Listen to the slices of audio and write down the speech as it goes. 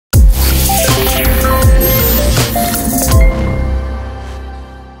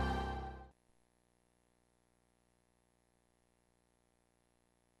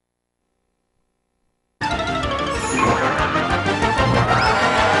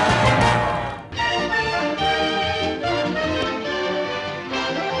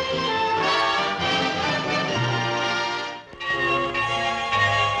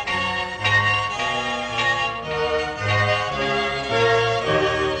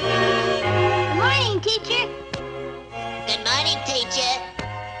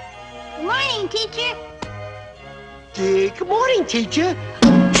teacher? Good morning, teacher.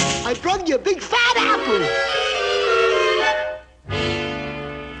 I brought you a big fat apple.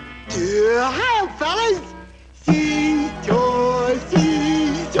 Hi, fellas. Seesaw,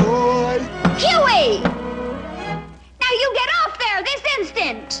 seesaw. Huey! Now you get off there this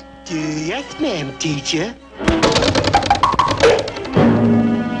instant. Yes, ma'am, teacher.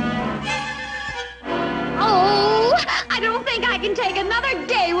 Oh, I don't think I can take another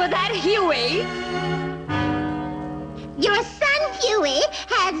day with that Huey. Your son Huey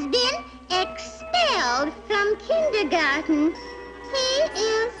has been expelled from kindergarten. He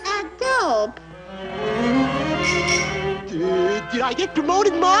is a dope. Did I get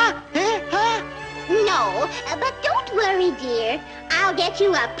promoted, Ma? Huh? No, but don't worry, dear. I'll get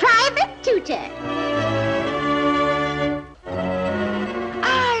you a private tutor.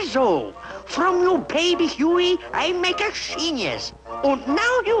 Also, from you baby Huey, I make a genius. And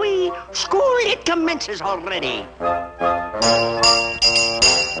now, Huey, school it commences already.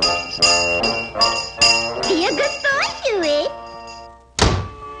 Be a good boy, Huey.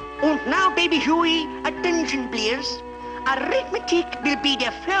 And now, baby Huey, attention, please. Arithmetic will be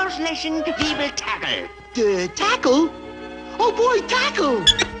the first lesson we will tackle. Tackle? Oh, boy, tackle!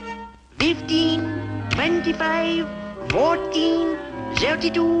 15, 25, 14,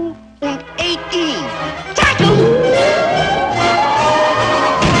 32, and 18. Tackle!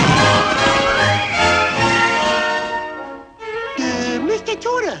 Mr.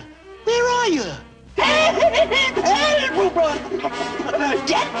 Tutor, where are you?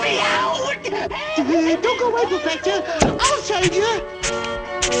 Get me out! Don't go away, Professor. I'll save you.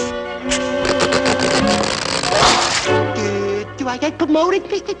 Do I get promoted,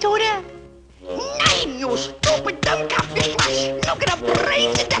 Mr. Tutor? Nine, you stupid dumb coffee flush! Look at the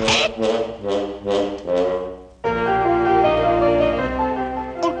brains in the head!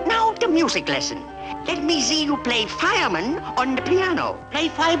 And now the music lesson. Let me see you play fireman on the piano. Play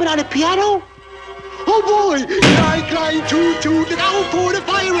fireman on the piano? Oh boy! Climb, climb, toot, toot, look out for the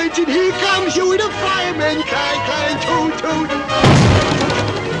fire engine. Here comes Huey the fireman. Climb, climb, toot, toot. Climb,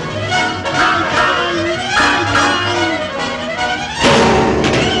 climb, climb, climb.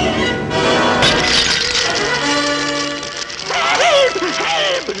 Help!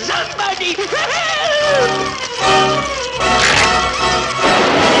 Help! Somebody! Help!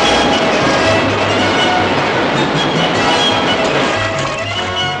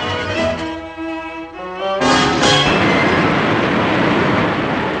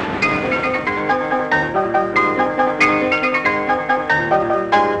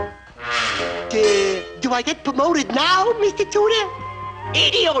 Do I get promoted now, Mr. Tutor?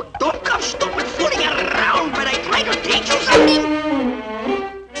 Idiot! Don't come stupid fooling around when I try to teach you something!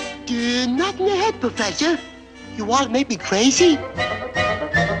 Not in the head, Professor. You want to make me crazy?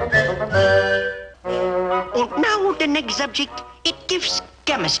 And now the next subject, it gives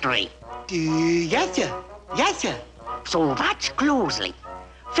chemistry. Yes, sir. Yes, sir. So watch closely.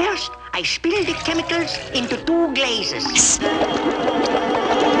 First, I spill the chemicals into 2 glasses.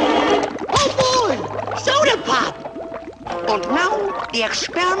 Oh, boy! Soda pop! And now, the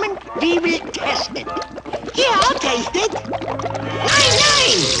experiment, we will test it. Yeah, I'll taste it.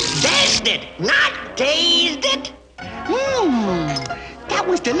 Nine! Test it, not taste it. That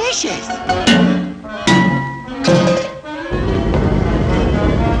was delicious.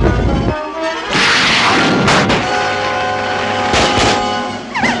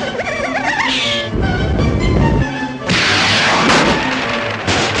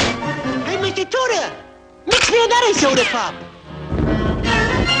 Hey, Mr. Tutor, mix me another soda pop.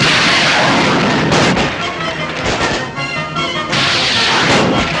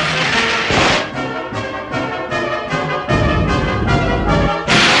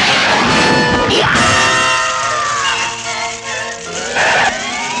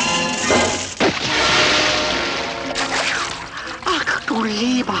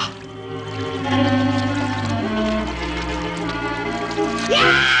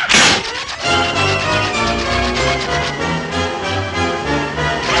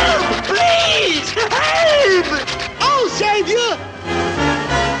 Help, please! Help! I'll save you.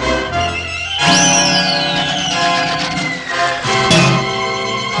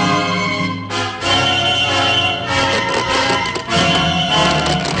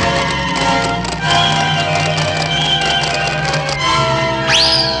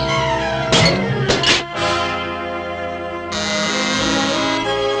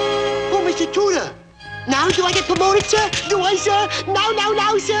 Mr. Tutor, now do I get promoted, sir? Do I, sir? Now,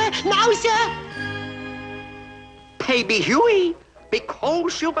 sir? Now, sir? Baby Huey,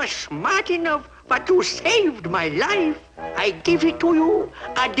 because you were smart enough but you saved my life, I give it to you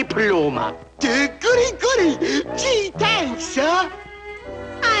a diploma. Goody. Gee, thanks, sir.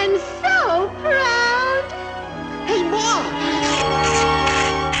 I'm so proud. Hey, Ma.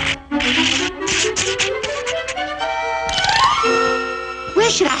 Where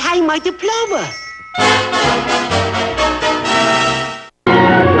should I hang my diploma?